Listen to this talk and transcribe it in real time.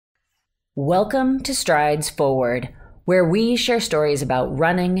Welcome to Strides Forward, where we share stories about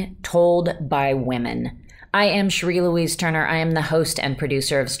running told by women. I am Cherie Louise Turner. I am the host and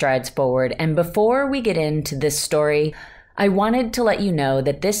producer of Strides Forward. And before we get into this story, I wanted to let you know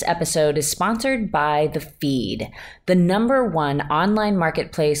that this episode is sponsored by The Feed, the #1 online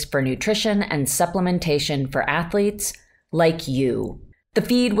marketplace for nutrition and supplementation for athletes like you. The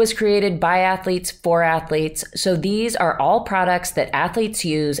Feed was created by athletes for athletes, so these are all products that athletes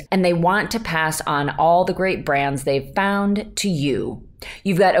use, and they want to pass on all the great brands they've found to you.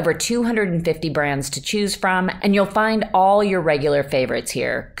 You've got over 250 brands to choose from, and you'll find all your regular favorites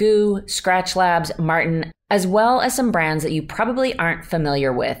here: GU, Scratch Labs, Martin, as well as some brands that you probably aren't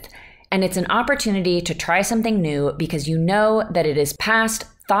familiar with. And it's an opportunity to try something new because you know that it is past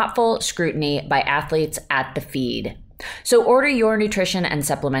thoughtful scrutiny by athletes at The Feed. So order your nutrition and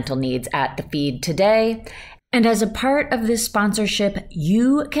supplemental needs at The Feed today. And as a part of this sponsorship,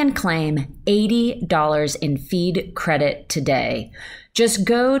 you can claim $80 in Feed credit today. Just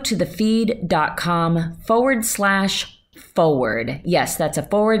go to thefeed.com/forward. Yes, that's a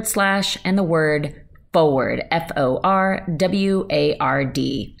 / and the word forward,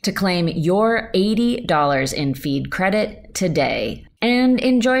 FORWARD, to claim your $80 in Feed credit today. And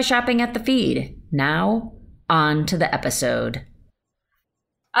enjoy shopping at The Feed. Now, on to the episode.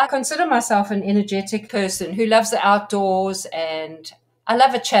 I consider myself an energetic person who loves the outdoors, and I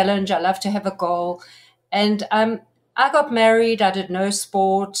love a challenge. I love to have a goal. And I got married. I did no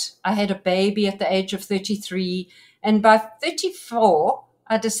sport. I had a baby at the age of 33. And by 34,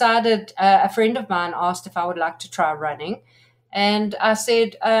 I decided, a friend of mine asked if I would like to try running. And I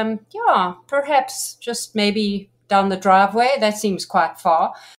said, yeah, perhaps just maybe down the driveway. That seems quite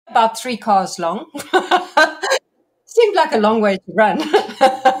far, about 3 cars long. Seemed like a long way to run.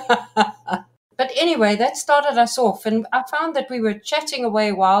 But anyway, that started us off, and I found that we were chatting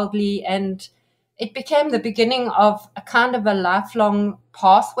away wildly, and it became the beginning of a kind of a lifelong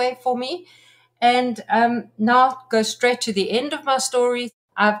pathway for me. And now go straight to the end of my story.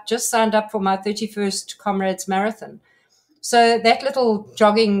 I've just signed up for my 31st Comrades Marathon. So that little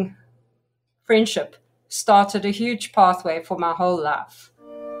jogging friendship started a huge pathway for my whole life.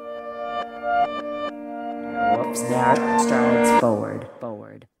 Strides forward.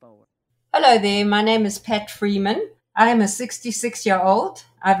 Hello there, my name is Pat Freeman. I am a 66-year-old.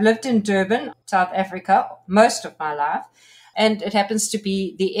 I've lived in Durban, South Africa, most of my life, and it happens to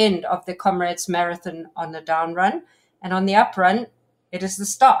be the end of the Comrades Marathon on the down run, and on the up run, it is the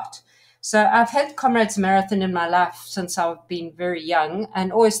start. So I've had Comrades Marathon in my life since I've been very young,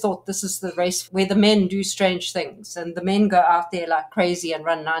 and always thought this is the race where the men do strange things, and the men go out there like crazy and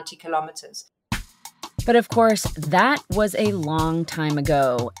run 90 kilometers. But of course, that was a long time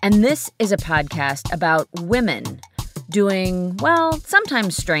ago, and this is a podcast about women doing, well,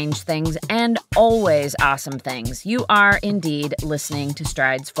 sometimes strange things and always awesome things. You are indeed listening to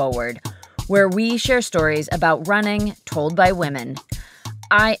Strides Forward, where we share stories about running told by women.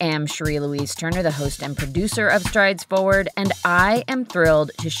 I am Cherie Louise Turner, the host and producer of Strides Forward, and I am thrilled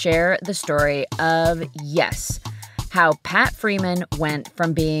to share the story of, yes, how Pat Freeman went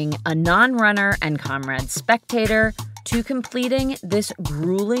from being a non-runner and Comrades spectator to completing this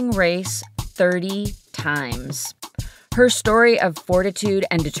grueling race 30 times. Her story of fortitude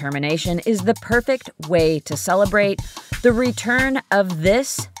and determination is the perfect way to celebrate the return of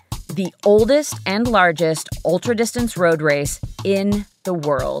this, the oldest and largest ultra-distance road race in the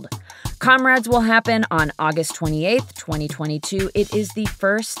world. Comrades will happen on August 28th, 2022. It is the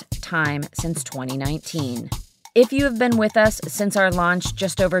first time since 2019. If you have been with us since our launch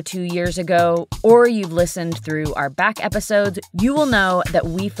just over 2 years ago, or you've listened through our back episodes, you will know that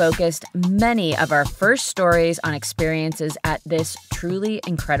we focused many of our first stories on experiences at this truly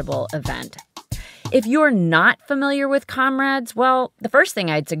incredible event. If you're not familiar with Comrades, well, the first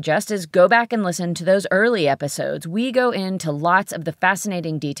thing I'd suggest is go back and listen to those early episodes. We go into lots of the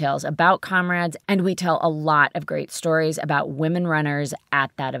fascinating details about Comrades, and we tell a lot of great stories about women runners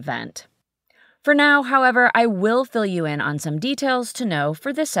at that event. For now, however, I will fill you in on some details to know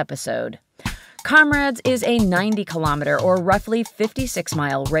for this episode. Comrades is a 90-kilometer or roughly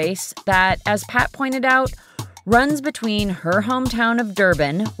 56-mile race that, as Pat pointed out, runs between her hometown of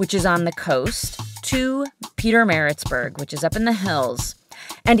Durban, which is on the coast, to Pietermaritzburg, which is up in the hills.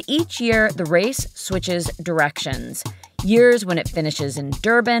 And each year, the race switches directions. Years when it finishes in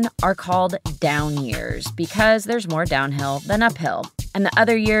Durban are called down years because there's more downhill than uphill. And the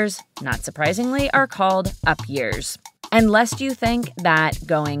other years, not surprisingly, are called up years. And lest you think that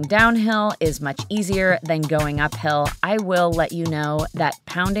going downhill is much easier than going uphill, I will let you know that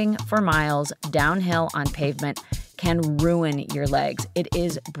pounding for miles downhill on pavement can ruin your legs. It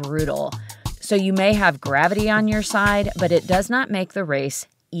is brutal. So you may have gravity on your side, but it does not make the race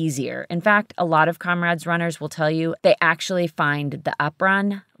easier. In fact, a lot of Comrades runners will tell you they actually find the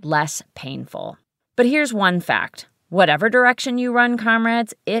uprun less painful. But here's one fact. Whatever direction you run,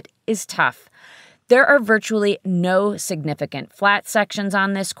 Comrades, it is tough. There are virtually no significant flat sections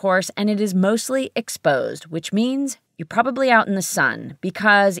on this course, and it is mostly exposed, which means you're probably out in the sun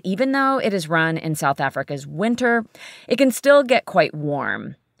because even though it is run in South Africa's winter, it can still get quite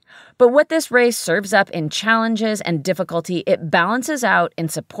warm. But what this race serves up in challenges and difficulty, it balances out in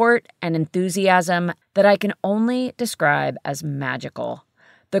support and enthusiasm that I can only describe as magical.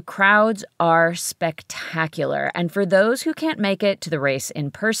 The crowds are spectacular, and for those who can't make it to the race in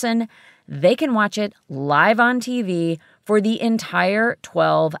person, they can watch it live on TV for the entire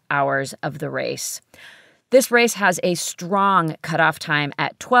 12 hours of the race. This race has a strong cutoff time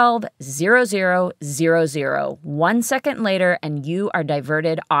at 12:00:00. 1 second later, and you are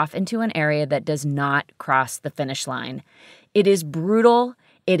diverted off into an area that does not cross the finish line. It is brutal,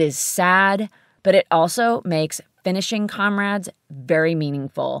 it is sad, but it also makes finishing Comrades very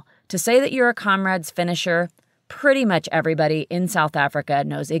meaningful. To say that you're a Comrades finisher, pretty much everybody in South Africa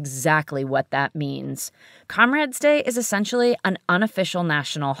knows exactly what that means. Comrades Day is essentially an unofficial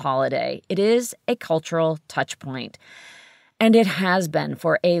national holiday. It is a cultural touch point, and it has been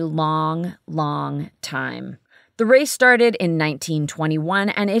for a long, long time. The race started in 1921,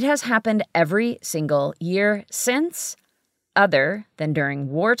 and it has happened every single year since, other than during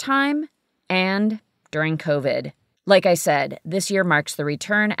wartime and during COVID. Like I said, this year marks the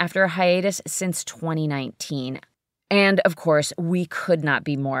return after a hiatus since 2019. And of course, we could not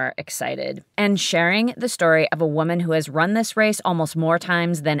be more excited. And sharing the story of a woman who has run this race almost more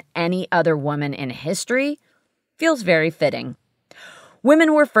times than any other woman in history feels very fitting.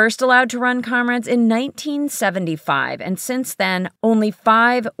 Women were first allowed to run Comrades in 1975, and since then, only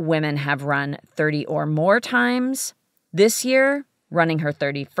 5 women have run 30 or more times. This year, running her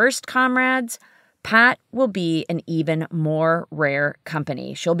 31st Comrades, Pat will be an even more rare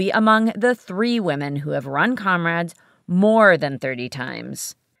company. She'll be among the 3 women who have run Comrades more than 30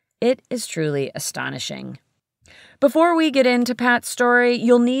 times. It is truly astonishing. Before we get into Pat's story,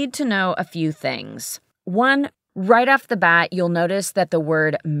 you'll need to know a few things. One, right off the bat, you'll notice that the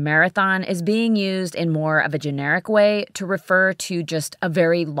word marathon is being used in more of a generic way to refer to just a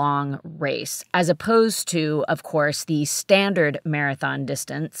very long race, as opposed to, of course, the standard marathon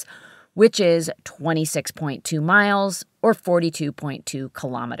distance, which is 26.2 miles or 42.2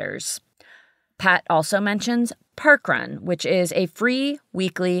 kilometers. Pat also mentions Parkrun, which is a free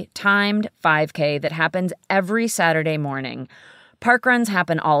weekly timed 5K that happens every Saturday morning. Parkruns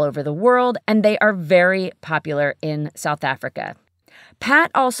happen all over the world, and they are very popular in South Africa.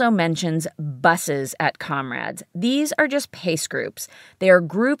 Pat also mentions buses at Comrades. These are just pace groups. They are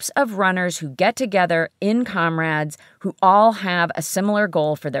groups of runners who get together in Comrades who all have a similar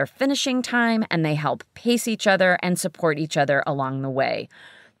goal for their finishing time, and they help pace each other and support each other along the way.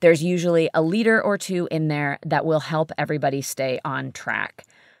 There's usually a leader or 2 in there that will help everybody stay on track.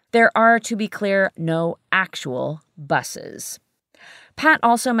 There are, to be clear, no actual buses. Pat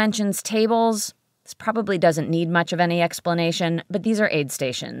also mentions tables. This probably doesn't need much of any explanation, but these are aid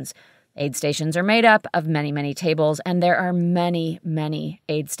stations. Aid stations are made up of many, many tables, and there are many, many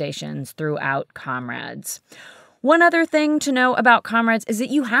aid stations throughout Comrades. One other thing to know about Comrades is that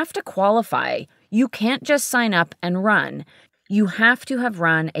you have to qualify. You can't just sign up and run. You have to have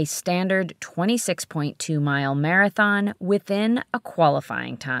run a standard 26.2-mile marathon within a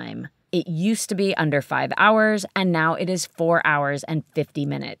qualifying time. It used to be under 5 hours, and now it is 4 hours and 50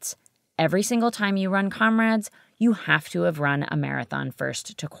 minutes. Every single time you run Comrades, you have to have run a marathon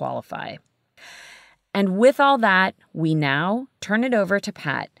first to qualify. And with all that, we now turn it over to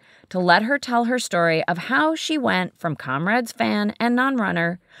Pat to let her tell her story of how she went from Comrades fan and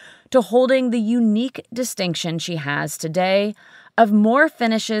non-runner to holding the unique distinction she has today of more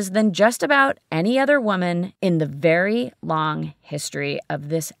finishes than just about any other woman in the very long history of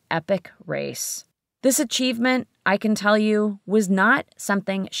this epic race. This achievement, I can tell you, was not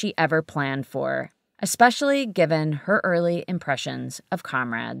something she ever planned for, especially given her early impressions of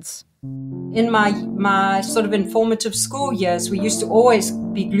Comrades. In my sort of informative school years, we used to always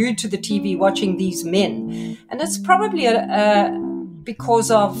be glued to the TV watching these men. And it's probably because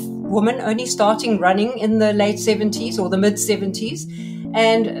of women only starting running in the late 70s or the mid 70s.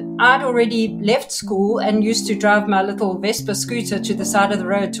 And I'd already left school and used to drive my little Vespa scooter to the side of the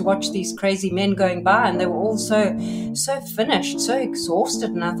road to watch these crazy men going by. And they were all so finished, so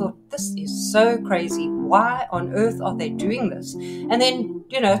exhausted. And I thought, this is so crazy. Why on earth are they doing this? And then,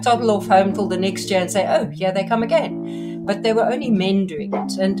 toddle off home till the next year and say, oh, here they come again. But they were only men doing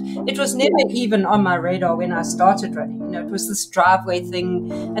it. And it was never even on my radar when I started running. It was this driveway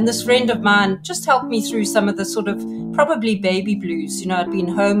thing. And this friend of mine just helped me through some of the sort of probably baby blues. I'd been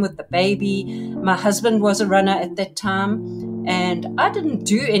home with the baby. My husband was a runner at that time. And I didn't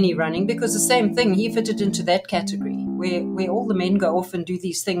do any running because the same thing, he fitted into that category where all the men go off and do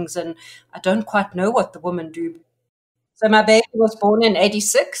these things. And I don't quite know what the women do. So my baby was born in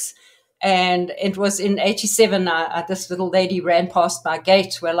 86. And it was in 87, this little lady ran past my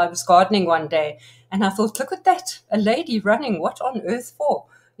gate while I was gardening one day. And I thought, look at that, a lady running, what on earth for?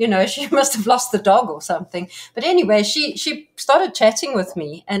 She must have lost the dog or something. But anyway, she started chatting with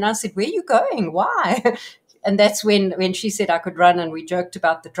me. And I said, where are you going? Why? And that's when she said I could run, and we joked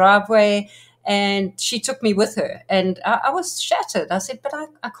about the driveway. And she took me with her. And I was shattered. I said, but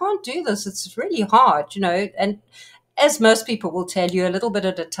I can't do this. It's really hard, And as most people will tell you, a little bit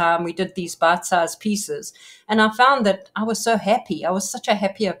at a time, we did these bite-sized pieces. And I found that I was so happy. I was such a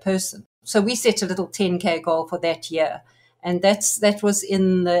happier person. So we set a little 10K goal for that year. And that was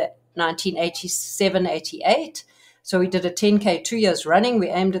in the 1987, 88. So we did a 10K 2 years running. We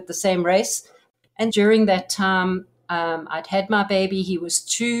aimed at the same race. And during that time, I'd had my baby. He was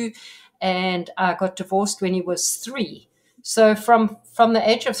 2, and I got divorced when he was 3. So from the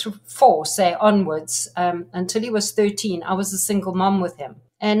age of 4, say, onwards, until he was 13, I was a single mom with him.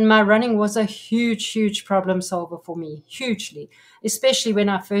 And my running was a huge, huge problem solver for me, hugely, especially when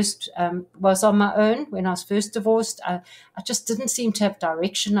I first was on my own, when I was first divorced. I just didn't seem to have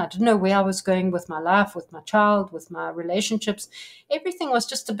direction. I didn't know where I was going with my life, with my child, with my relationships. Everything was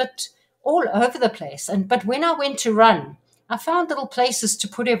just a bit all over the place. But when I went to run, I found little places to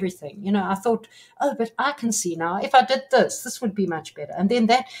put everything. I thought, oh, but I can see now, if I did this would be much better. And then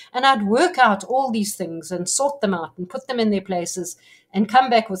that, and I'd work out all these things and sort them out and put them in their places and come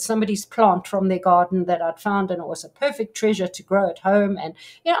back with somebody's plant from their garden that I'd found, and it was a perfect treasure to grow at home. And,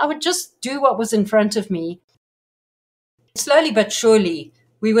 I would just do what was in front of me. Slowly but surely,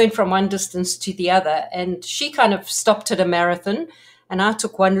 we went from one distance to the other, and she kind of stopped at a marathon. And I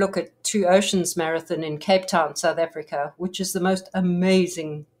took one look at Two Oceans Marathon in Cape Town, South Africa, which is the most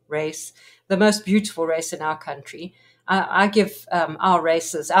amazing race, the most beautiful race in our country. I give our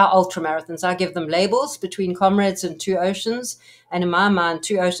races, our ultra marathons, I give them labels between Comrades and Two Oceans. And in my mind,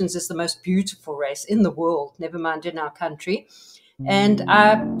 Two Oceans is the most beautiful race in the world, never mind in our country. And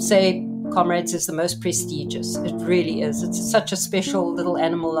I say Comrades is the most prestigious. It really is. It's such a special little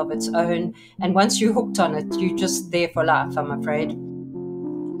animal of its own. And once you're hooked on it, you're just there for life, I'm afraid.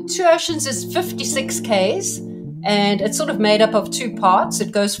 Two Oceans is 56 Ks, and it's sort of made up of 2 parts.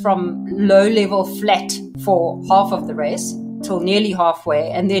 It goes from low level flat for half of the race till nearly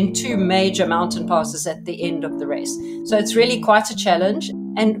halfway, and then 2 major mountain passes at the end of the race. So it's really quite a challenge.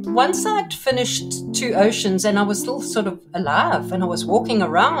 And once I'd finished Two Oceans and I was still sort of alive and I was walking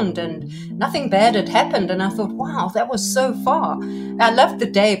around and nothing bad had happened, and I thought, wow, that was so far. I loved the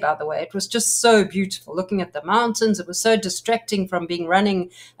day, by the way. It was just so beautiful looking at the mountains. It was so distracting from being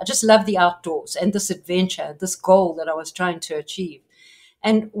running. I just love the outdoors and this adventure, this goal that I was trying to achieve.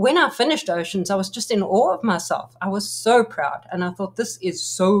 And when I finished Oceans, I was just in awe of myself. I was so proud. And I thought, this is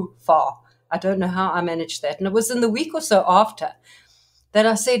so far. I don't know how I managed that. And it was in the week or so after that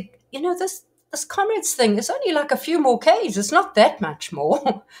I said, this Comrades thing is only like a few more Ks. It's not that much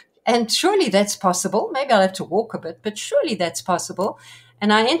more. And surely that's possible. Maybe I'll have to walk a bit, but surely that's possible.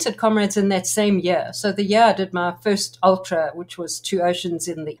 And I entered Comrades in that same year. So the year I did my first ultra, which was Two Oceans,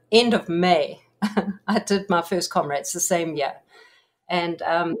 in the end of May, I did my first Comrades the same year. And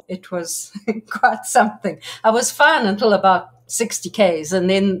it was quite something. I was fine until about 60 Ks, and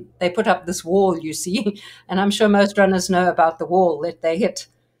then they put up this wall, you see, and I'm sure most runners know about the wall that they hit.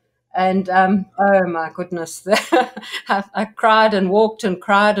 And oh my goodness, I cried and walked and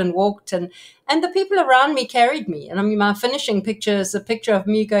cried and walked, and the people around me carried me. And I mean, my finishing picture is a picture of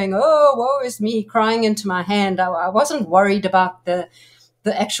me going, oh, woe is me, crying into my hand. I wasn't worried about the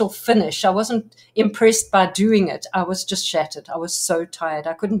actual finish. I wasn't impressed by doing it. I was just shattered. I was so tired.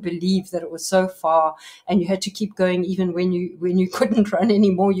 I couldn't believe that it was so far, and you had to keep going even when you couldn't run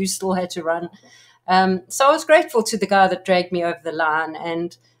anymore. You still had to run. So I was grateful to the guy that dragged me over the line,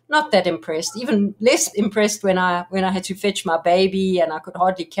 and not that impressed. Even less impressed when I had to fetch my baby and I could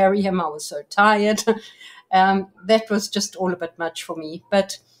hardly carry him. I was so tired. That was just all a bit much for me.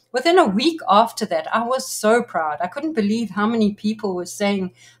 But within a week after that, I was so proud. I couldn't believe how many people were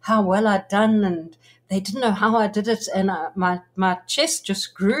saying how well I'd done, and they didn't know how I did it. And my chest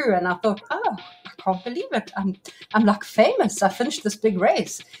just grew, and I thought, oh, I can't believe it. I'm like famous. I finished this big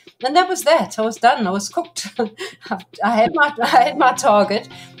race. And that was that. I was done. I was cooked. I had my target.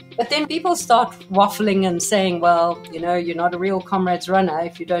 But then people start waffling and saying, well, you're not a real Comrades runner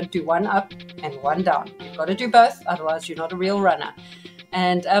if you don't do one up and one down. You've got to do both, otherwise you're not a real runner.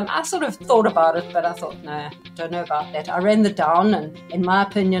 And I sort of thought about it, but I thought, no, don't know about that. I ran the down, and in my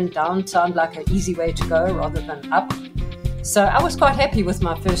opinion, down sounded like an easy way to go rather than up. So I was quite happy with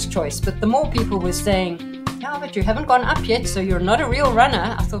my first choice. But the more people were saying, yeah, but you haven't gone up yet, so you're not a real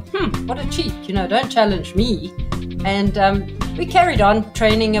runner, I thought, what a cheek, don't challenge me. And we carried on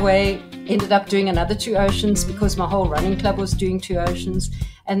training away, ended up doing another 2 oceans because my whole running club was doing 2 oceans.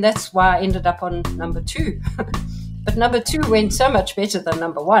 And that's why I ended up on number 2. But number 2 went so much better than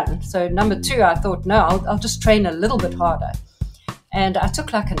number 1. So number 2, I thought, no, I'll just train a little bit harder. And I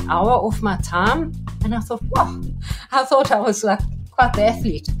took like an hour off my time. And I thought, wow, I thought I was like quite the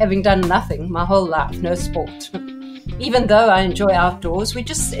athlete, having done nothing my whole life, no sport. Even though I enjoy outdoors, we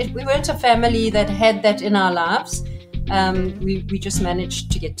weren't a family that had that in our lives. We just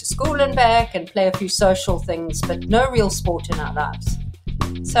managed to get to school and back and play a few social things, but no real sport in our lives.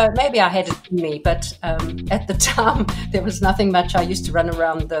 So maybe I had it in me, but at the time there was nothing much. I used to run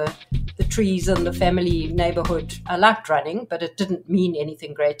around the trees in the family neighborhood. I liked running, but it didn't mean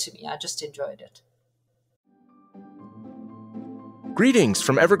anything great to me. I just enjoyed it. Greetings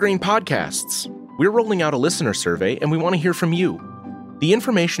from Evergreen Podcasts. We're rolling out a listener survey, and we want to hear from you. The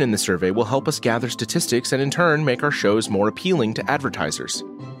information in the survey will help us gather statistics and in turn make our shows more appealing to advertisers.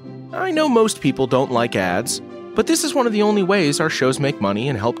 I know most people don't like ads, but this is one of the only ways our shows make money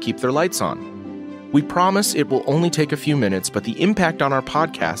and help keep their lights on. We promise it will only take a few minutes, but the impact on our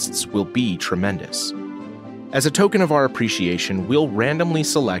podcasts will be tremendous. As a token of our appreciation, we'll randomly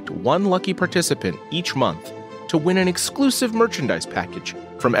select one lucky participant each month to win an exclusive merchandise package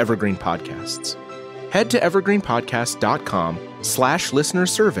from Evergreen Podcasts. Head to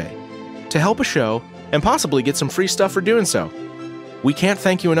evergreenpodcast.com/listenersurvey to help a show and possibly get some free stuff for doing so. We can't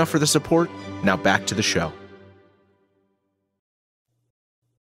thank you enough for the support. Now back to the show.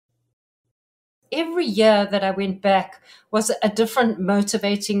 Every year that I went back was a different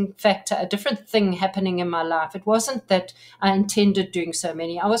motivating factor, a different thing happening in my life. It wasn't that I intended doing so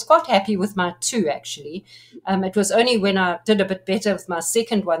many. I was quite happy with my 2, actually. It was only when I did a bit better with my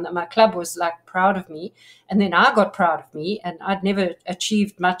second one that my club was like proud of me. And then I got proud of me, and I'd never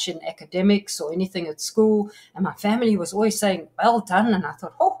achieved much in academics or anything at school. And my family was always saying, well done. And I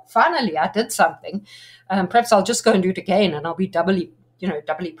thought, oh, finally, I did something. Perhaps I'll just go and do it again, and I'll be doubly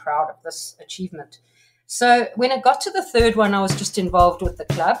proud of this achievement. So when it got to the third one, I was just involved with the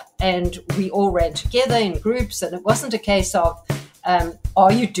club, and we all ran together in groups, and it wasn't a case of,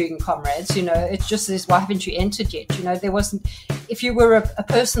 are you doing Comrades? It's just this, why haven't you entered yet? There wasn't, if you were a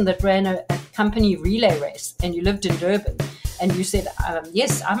person that ran a company relay race and you lived in Durban and you said,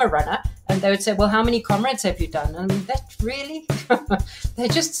 yes, I'm a runner, and they would say, well, how many Comrades have you done? And that really, they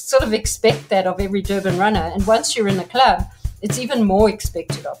just sort of expect that of every Durban runner. And once you're in the club, it's even more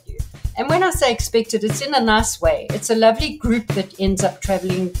expected of you. And when I say expected, it's in a nice way. It's a lovely group that ends up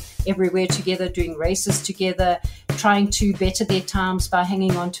traveling everywhere together, doing races together, trying to better their times by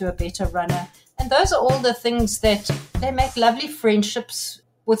hanging on to a better runner. And those are all the things that they make lovely friendships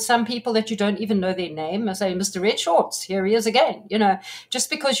with some people that you don't even know their name. I say, Mr. Red Shorts, here he is again, just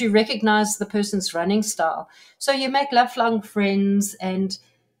because you recognize the person's running style. So you make lifelong friends, and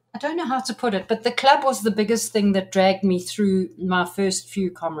I don't know how to put it, but the club was the biggest thing that dragged me through my first few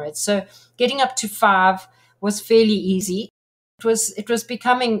Comrades. So getting up to 5 was fairly easy. It was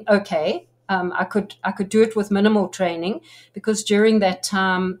becoming okay. I could do it with minimal training, because during that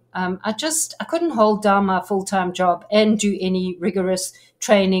time, I couldn't hold down my full-time job and do any rigorous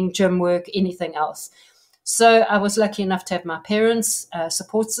training, gym work, anything else. So I was lucky enough to have my parents'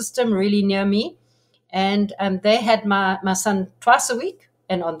 support system really near me, and they had my son twice a week.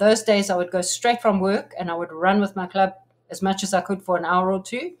 And on those days, I would go straight from work and I would run with my club as much as I could for an hour or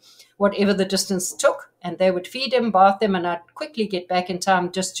 2, whatever the distance took. And they would feed him, bath him, and I'd quickly get back in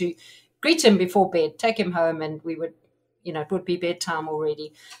time just to greet him before bed, take him home, and we would, it would be bedtime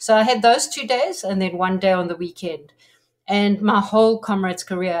already. So I had those 2 days and then 1 day on the weekend. And my whole Comrades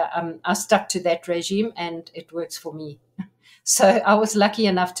career, I stuck to that regime, and it works for me. So I was lucky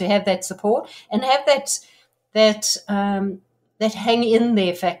enough to have that support and have that hang in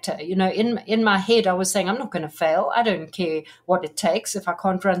there factor. In my head, I was saying, I'm not going to fail. I don't care what it takes. If I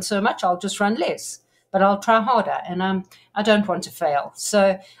can't run so much, I'll just run less. but I'll try harder, and I don't want to fail.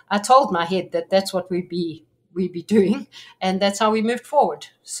 So I told my head that that's what we'd be doing, and that's how we moved forward.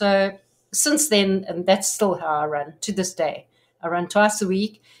 So since then, and that's still how I run to this day. I run twice a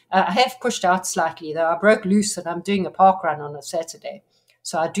week. I have pushed out slightly, though. I broke loose, and I'm doing a park run on a Saturday.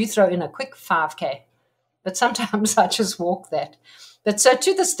 So I do throw in a quick 5K, but sometimes I just walk that. But so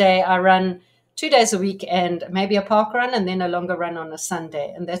to this day, I run 2 days a week and maybe a park run and then a longer run on a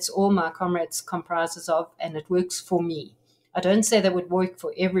Sunday. And that's all my Comrades comprises of, and it works for me. I don't say that would work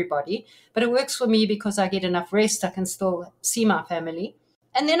for everybody, but it works for me because I get enough rest. I can still see my family.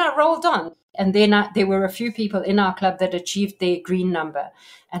 And then I rolled on. And then there were a few people in our club that achieved their green number.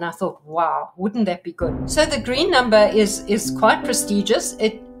 And I thought, wow, wouldn't that be good? So the green number is quite prestigious.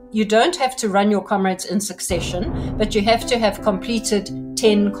 You don't have to run your Comrades in succession, but you have to have completed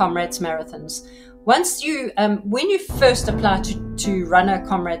 10 Comrades Marathons. Once you, when you first apply to run a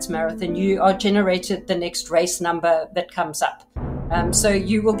Comrades Marathon, you are generated the next race number that comes up. So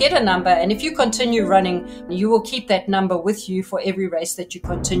you will get a number, and if you continue running, you will keep that number with you for every race that you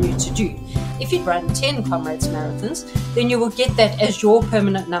continue to do. If you run 10 Comrades Marathons, then you will get that as your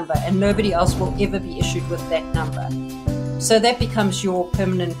permanent number, and nobody else will ever be issued with that number. So that becomes your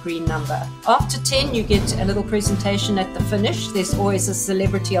permanent green number. After 10, you get a little presentation at the finish. There's always a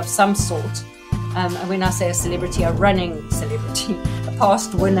celebrity of some sort. And when I say a celebrity, a running celebrity, a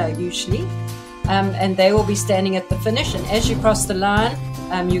past winner usually. And they will be standing at the finish. And as you cross the line,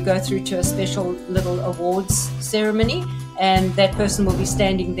 you go through to a special little awards ceremony. And that person will be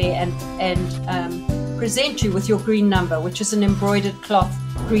standing there and present you with your green number, which is an embroidered cloth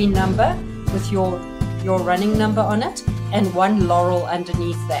green number with your running number on it, and one laurel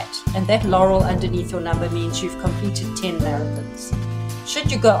underneath that. And that laurel underneath your number means you've completed 10 marathons.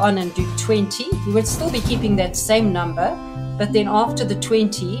 Should you go on and do 20, you would still be keeping that same number, but then after the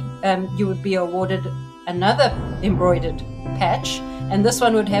 20, you would be awarded another embroidered patch, and this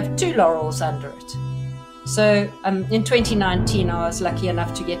one would have 2 laurels under it. So in 2019, I was lucky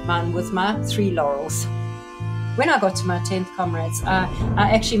enough to get mine with my 3 laurels. When I got to my 10th Comrades, I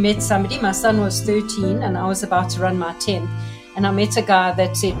actually met somebody. My son was 13 and I was about to run my 10th. And I met a guy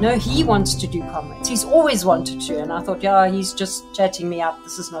that said, no, he wants to do Comrades. He's always wanted to. And I thought, yeah, he's just chatting me up.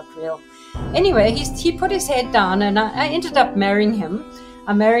 This is not real. Anyway, he put his head down and I ended up marrying him.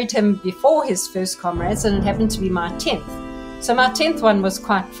 I married him before his first Comrades, and it happened to be my 10th. So my 10th one was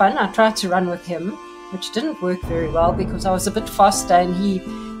quite fun. I tried to run with him, which didn't work very well because I was a bit faster and he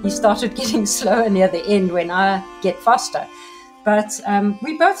started getting slower near the end when I get faster. But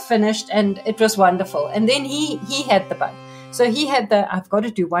we both finished and it was wonderful. And then he had the bug. So he had I've got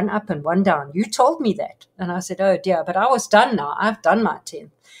to do one up and one down. You told me that. And I said, oh dear, but I was done now. I've done my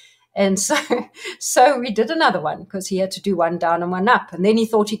 10th. And so we did another one because he had to do one down and one up. And then he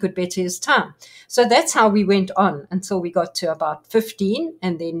thought he could better his time. So that's how we went on until we got to about 15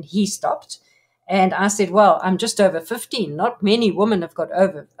 and then he stopped. And I said, well, I'm just over 15. Not many women have got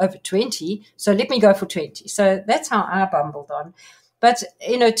over 20. So let me go for 20. So that's how I bumbled on. But,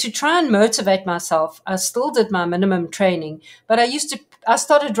 to try and motivate myself, I still did my minimum training. But I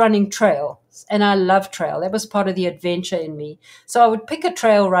started running trail, and I love trail. That was part of the adventure in me. So I would pick a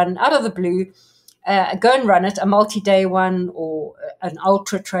trail run out of the blue, go and run it, a multi-day one or an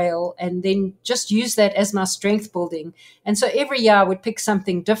ultra trail, and then just use that as my strength building. And so every year I would pick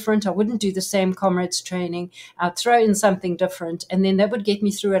something different. I wouldn't do the same Comrades training. I'd throw in something different, and then that would get me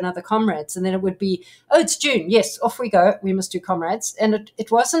through another Comrades. And then it would be, oh, it's June. Yes, off we go. We must do Comrades. And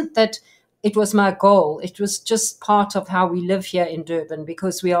it wasn't that it was my goal. It was just part of how we live here in Durban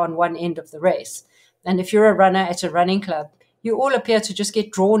because we are on one end of the race. And if you're a runner at a running club, you all appear to just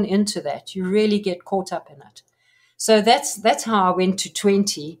get drawn into that. You really get caught up in it. So that's how I went to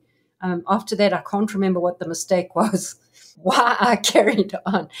 20. After that, I can't remember what the mistake was, why I carried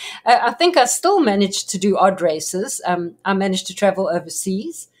on. I think I still managed to do odd races. I managed to travel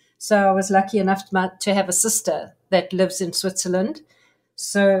overseas. So I was lucky enough to have a sister that lives in Switzerland.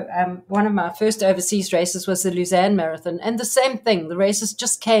 So one of my first overseas races was the Lausanne Marathon. And the same thing, the races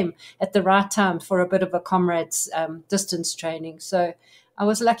just came at the right time for a bit of a Comrades distance training. So I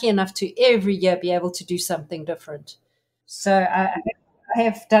was lucky enough to every year be able to do something different. So I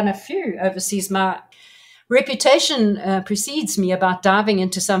have done a few overseas. My reputation precedes me about diving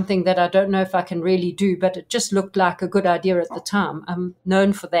into something that I don't know if I can really do, but it just looked like a good idea at the time. I'm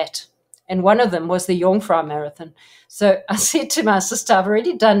known for that. And one of them was the Jongvrouw Marathon. So I said to my sister, I've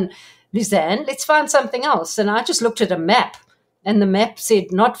already done Lausanne. Let's find something else. And I just looked at a map. And the map said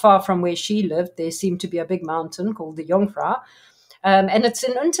not far from where she lived, there seemed to be a big mountain called the Jongvrouw. And it's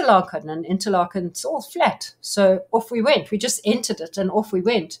in Interlaken. And Interlaken's all flat. So off we went. We just entered it and off we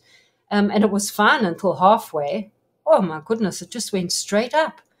went. And it was fine until halfway. Oh my goodness, it just went straight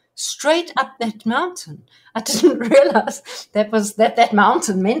up that mountain. I didn't realize that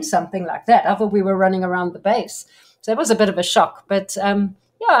mountain meant something like that. I thought we were running around the base. So it was a bit of a shock. But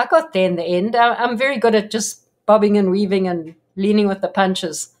I got there in the end. I'm very good at just bobbing and weaving and leaning with the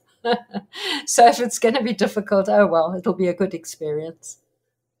punches. So if it's going to be difficult, oh well, it'll be a good experience.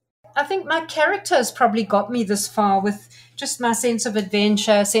 I think my character has probably got me this far with just my sense of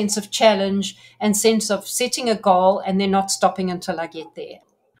adventure, sense of challenge, and sense of setting a goal and then not stopping until I get there.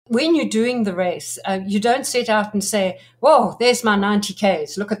 When you're doing the race, you don't set out and say, whoa, there's my 90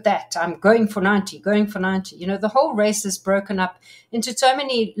 Ks. Look at that. I'm going for 90. The whole race is broken up into so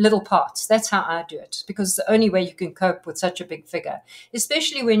many little parts. That's how I do it, because it's the only way you can cope with such a big figure,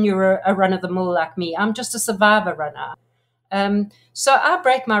 especially when you're a run-of-the-mill like me. I'm just a survivor runner. So I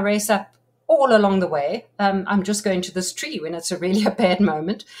break my race up all along the way. I'm just going to this tree when it's really a bad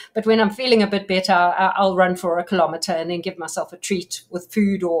moment. But when I'm feeling a bit better, I'll run for a kilometer and then give myself a treat with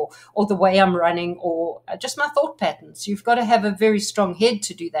food or the way I'm running or just my thought patterns. You've got to have a very strong head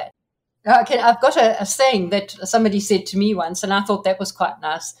to do that. I've got a saying that somebody said to me once, and I thought that was quite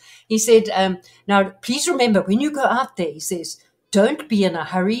nice. He said, now, please remember, when you go out there, he says, don't be in a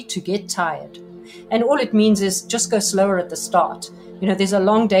hurry to get tired. And all it means is just go slower at the start. There's a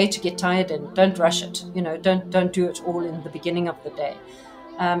long day to get tired and don't rush it. Don't do it all in the beginning of the day.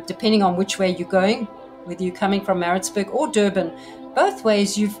 Depending on which way you're going, whether you're coming from Maritzburg or Durban, both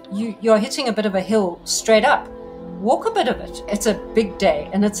ways you're hitting a bit of a hill straight up. Walk a bit of it. It's a big day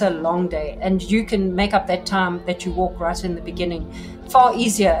and it's a long day, and you can make up that time that you walk right in the beginning far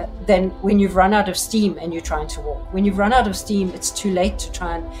easier than when you've run out of steam and you're trying to walk. When you've run out of steam, it's too late to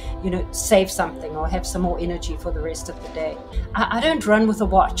try and save something or have some more energy for the rest of the day. I don't run with a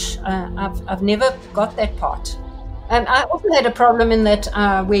watch. I've never got that part. And I also had a problem in that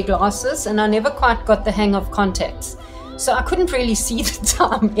I wear glasses and I never quite got the hang of contacts. So I couldn't really see the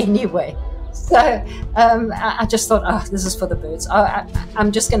time anyway. So I just thought, this is for the birds.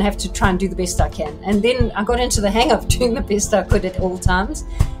 I'm just going to have to try and do the best I can. And then I got into the hang of doing the best I could at all times.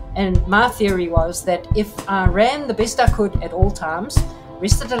 And my theory was that if I ran the best I could at all times,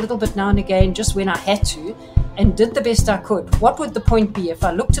 rested a little bit now and again just when I had to, and did the best I could, what would the point be if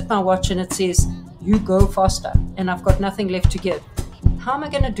I looked at my watch and it says, you go faster, and I've got nothing left to give? How am I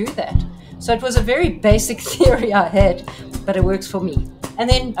going to do that? So it was a very basic theory I had, but it works for me. And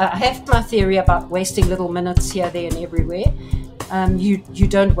then I have my theory about wasting little minutes here, there, and everywhere. You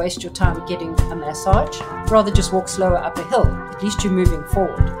don't waste your time getting a massage. Rather just walk slower up a hill. At least you're moving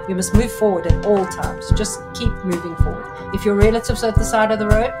forward. You must move forward at all times. Just keep moving forward. If your relatives are at the side of the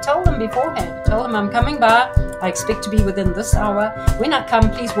road, tell them beforehand. Tell them I'm coming by. I expect to be within this hour. When I come,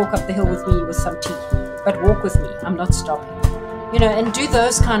 please walk up the hill with me with some tea. But walk with me. I'm not stopping. And do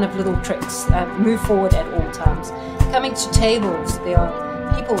those kind of little tricks. Move forward at all times. Coming to tables, there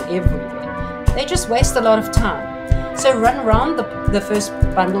are people everywhere. They just waste a lot of time. So run around the first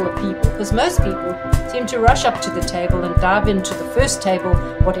bundle of people, because most people seem to rush up to the table and dive into the first table,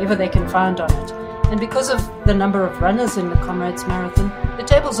 whatever they can find on it. And because of the number of runners in the Comrades Marathon, the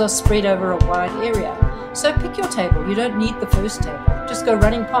tables are spread over a wide area. So pick your table. You don't need the first table. Just go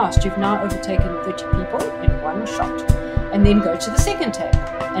running past. You've now overtaken 30 people in one shot. And then go to the second table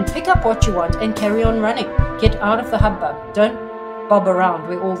and pick up what you want and carry on running. Get out of the hubbub. Don't bob around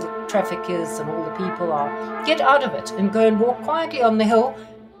where all the traffic is and all the people are. Get out of it and go and walk quietly on the hill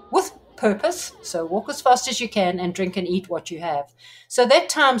with purpose. So walk as fast as you can and drink and eat what you have. So that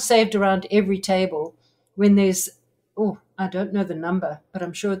time saved around every table when there's, I don't know the number, but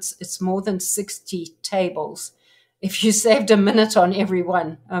I'm sure it's more than 60 tables. If you saved a minute on every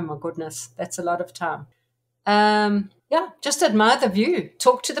one, oh my goodness, that's a lot of time. Just admire the view.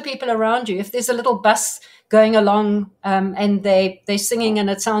 Talk to the people around you. If there's a little bus going along and they're singing and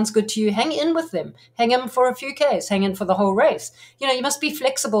it sounds good to you, hang in with them. Hang in for a few Ks. Hang in for the whole race. You must be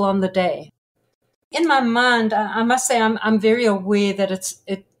flexible on the day. In my mind, I must say I'm very aware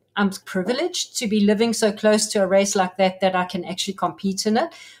that I'm privileged to be living so close to a race like that I can actually compete in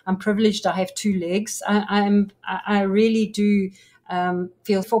it. I'm privileged. I have two legs. I really do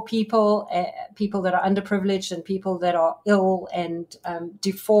feel for people that are underprivileged and people that are ill and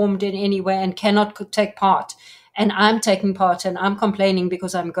deformed in any way and cannot take part. And I'm taking part and I'm complaining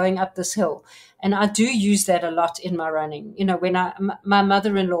because I'm going up this hill. And I do use that a lot in my running. When my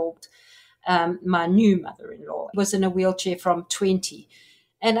mother-in-law, my new mother-in-law, was in a wheelchair from 20.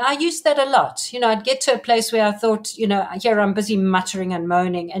 And I used that a lot. I'd get to a place where I thought, here I'm busy muttering and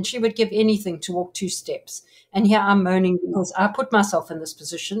moaning, and she would give anything to walk 2 steps. And here I'm moaning because I put myself in this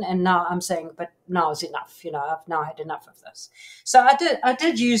position, and now I'm saying, but now is enough. I've now had enough of this. So I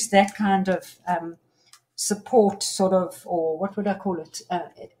did use that kind of support sort of, or what would I call it?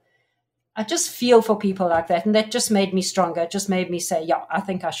 I just feel for people like that. And that just made me stronger. It just made me say, yeah, I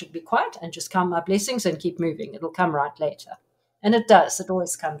think I should be quiet and just count my blessings and keep moving. It'll come right later. And it does. It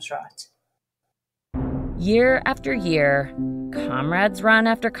always comes right. Year after year, comrades run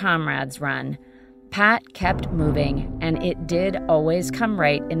after comrades run, Pat kept moving, and it did always come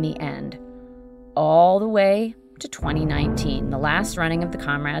right in the end. All the way to 2019, the last running of the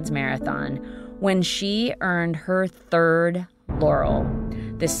Comrades Marathon, when she earned her 3rd laurel.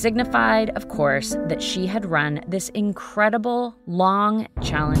 This signified, of course, that she had run this incredible, long,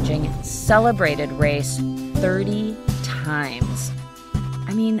 challenging, celebrated race 30 times.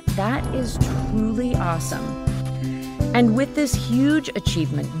 I mean, that is truly awesome. And with this huge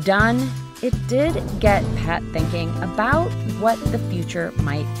achievement done, it did get Pat thinking about what the future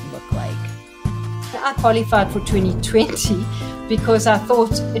might look like. I qualified for 2020 because I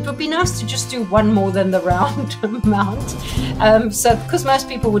thought it would be nice to just do one more than the round amount. Because most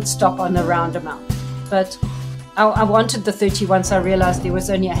people would stop on the round amount. But I wanted the 30 once I realized there was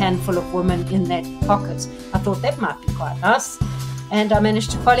only a handful of women in that pocket. I thought that might be quite nice. And I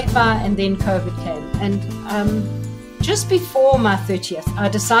managed to qualify, and then COVID came. And just before my 30th, I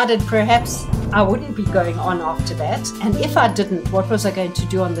decided perhaps I wouldn't be going on after that. And if I didn't, what was I going to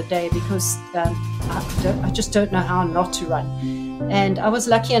do on the day? Because I just don't know how not to run. And I was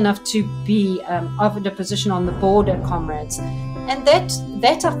lucky enough to be offered a position on the board at Comrades. And that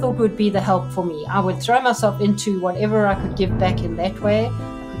I thought would be the help for me. I would throw myself into whatever I could give back in that way.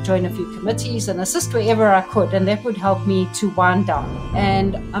 I could join a few committees and assist wherever I could, and that would help me to wind down.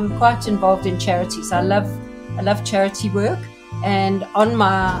 And I'm quite involved in charities. I love charity work, and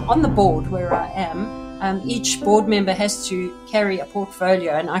on the board where I am, each board member has to carry a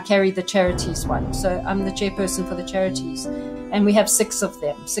portfolio, and I carry the charities one. So I'm the chairperson for the charities, and we have 6 of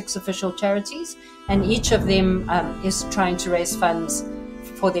them, 6 official charities, and each of them is trying to raise funds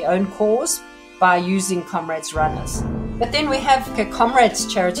for their own cause by using Comrades runners. But then we have a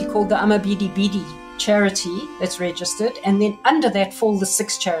Comrades charity called the Amabidi Bidi charity that's registered, and then under that fall the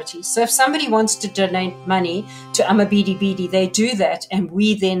 6 charities. So if somebody wants to donate money to Amabidi Bidi, they do that, and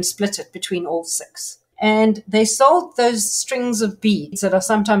we then split it between all 6. And they sold those strings of beads that are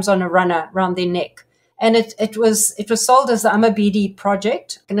sometimes on a runner around their neck. And it was sold as the Amabidi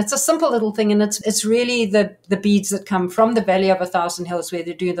project. And it's a simple little thing, and it's really the beads that come from the Valley of 1,000 Hills, where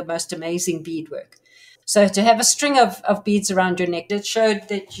they do the most amazing beadwork. So to have a string of beads around your neck, that showed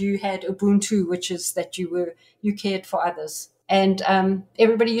that you had Ubuntu, which is that you cared for others. And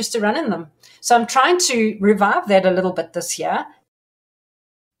everybody used to run in them. So I'm trying to revive that a little bit this year.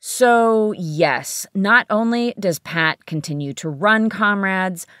 So yes, not only does Pat continue to run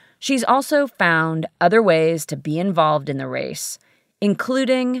Comrades, she's also found other ways to be involved in the race,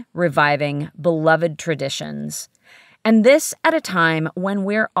 including reviving beloved traditions. And this at a time when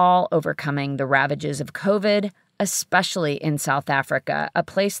we're all overcoming the ravages of COVID, especially in South Africa, a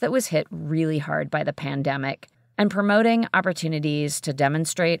place that was hit really hard by the pandemic, and promoting opportunities to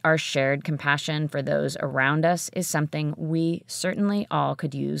demonstrate our shared compassion for those around us is something we certainly all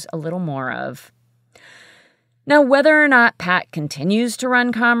could use a little more of. Now, whether or not Pat continues to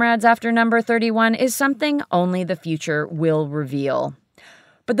run Comrades after number 31 is something only the future will reveal.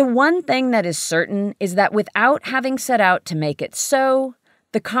 But the one thing that is certain is that without having set out to make it so,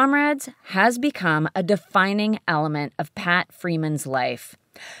 the Comrades has become a defining element of Pat Freeman's life.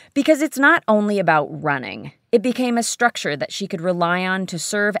 Because it's not only about running. It became a structure that she could rely on to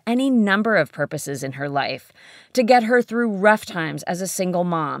serve any number of purposes in her life, to get her through rough times as a single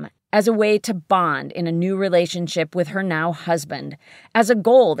mom, as a way to bond in a new relationship with her now husband, as a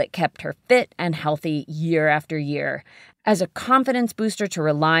goal that kept her fit and healthy year after year, as a confidence booster to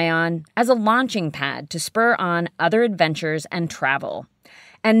rely on, as a launching pad to spur on other adventures and travel.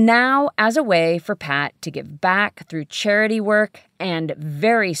 And now as a way for Pat to give back through charity work and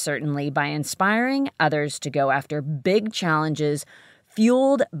very certainly by inspiring others to go after big challenges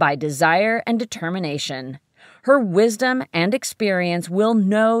fueled by desire and determination. Her wisdom and experience will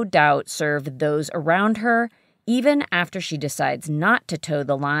no doubt serve those around her, even after she decides not to toe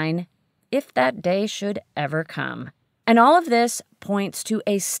the line, if that day should ever come. And all of this points to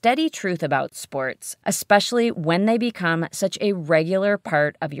a steady truth about sports, especially when they become such a regular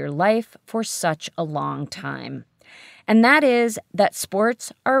part of your life for such a long time. And that is that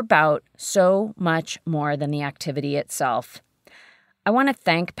sports are about so much more than the activity itself. I want to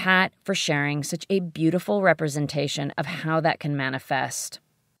thank Pat for sharing such a beautiful representation of how that can manifest.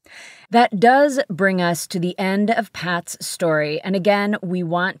 That does bring us to the end of Pat's story. And again, we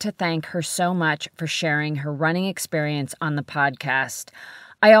want to thank her so much for sharing her running experience on the podcast.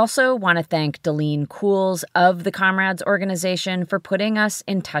 I also want to thank Delene Cools of the Comrades organization for putting us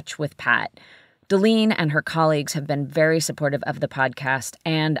in touch with Pat. Delene and her colleagues have been very supportive of the podcast,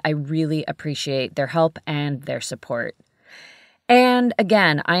 and I really appreciate their help and their support. And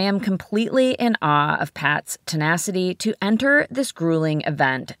again, I am completely in awe of Pat's tenacity to enter this grueling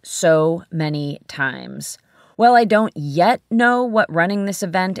event so many times. While I don't yet know what running this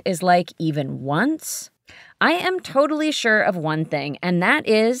event is like even once, I am totally sure of one thing, and that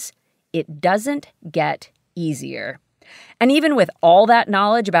is it doesn't get easier. And even with all that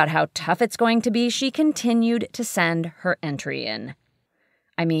knowledge about how tough it's going to be, she continued to send her entry in.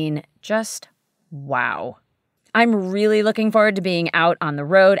 I mean, just wow. I'm really looking forward to being out on the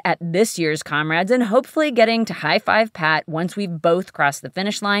road at this year's Comrades and hopefully getting to high-five Pat once we've both crossed the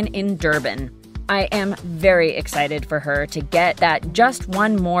finish line in Durban. I am very excited for her to get that just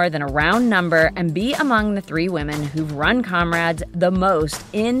one more than a round number and be among the 3 women who've run Comrades the most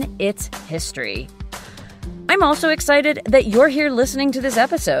in its history. I'm also excited that you're here listening to this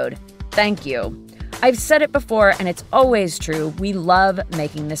episode. Thank you. I've said it before, and it's always true. We love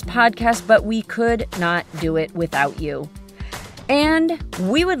making this podcast, but we could not do it without you. And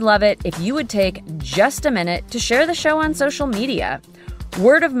we would love it if you would take just a minute to share the show on social media.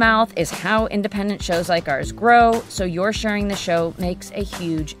 Word of mouth is how independent shows like ours grow, so your sharing the show makes a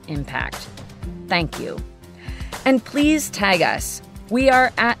huge impact. Thank you. And please tag us. We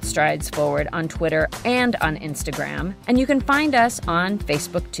are at Strides Forward on Twitter and on Instagram, and you can find us on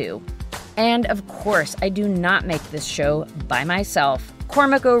Facebook too. And of course, I do not make this show by myself.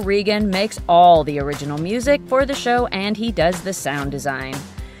 Cormac O'Regan makes all the original music for the show, and he does the sound design.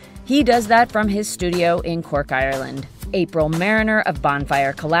 He does that from his studio in Cork, Ireland. April Mariner of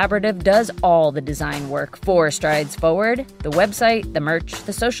Bonfire Collaborative does all the design work for Strides Forward, the website, the merch,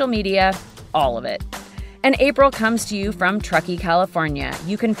 the social media, all of it. And April comes to you from Truckee, California.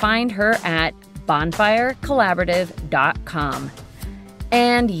 You can find her at bonfirecollaborative.com.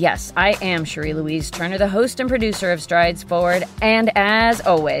 And yes, I am Cherie Louise Turner, the host and producer of Strides Forward. And as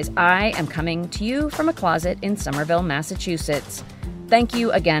always, I am coming to you from a closet in Somerville, Massachusetts. Thank you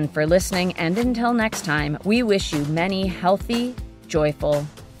again for listening. And until next time, we wish you many healthy, joyful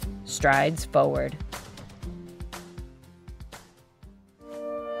strides forward.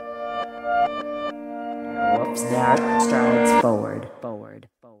 Whoops, that strides forward.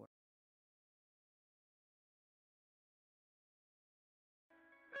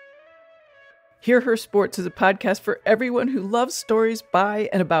 Hear Her Sports is a podcast for everyone who loves stories by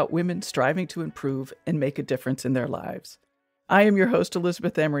and about women striving to improve and make a difference in their lives. I am your host,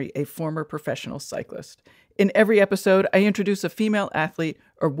 Elizabeth Emery, a former professional cyclist. In every episode, I introduce a female athlete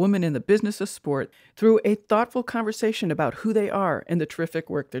or woman in the business of sport through a thoughtful conversation about who they are and the terrific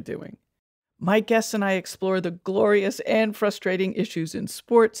work they're doing. My guests and I explore the glorious and frustrating issues in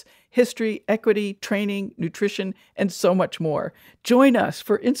sports, history, equity, training, nutrition, and so much more. Join us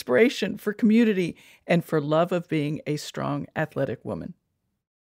for inspiration, for community, and for love of being a strong, athletic woman.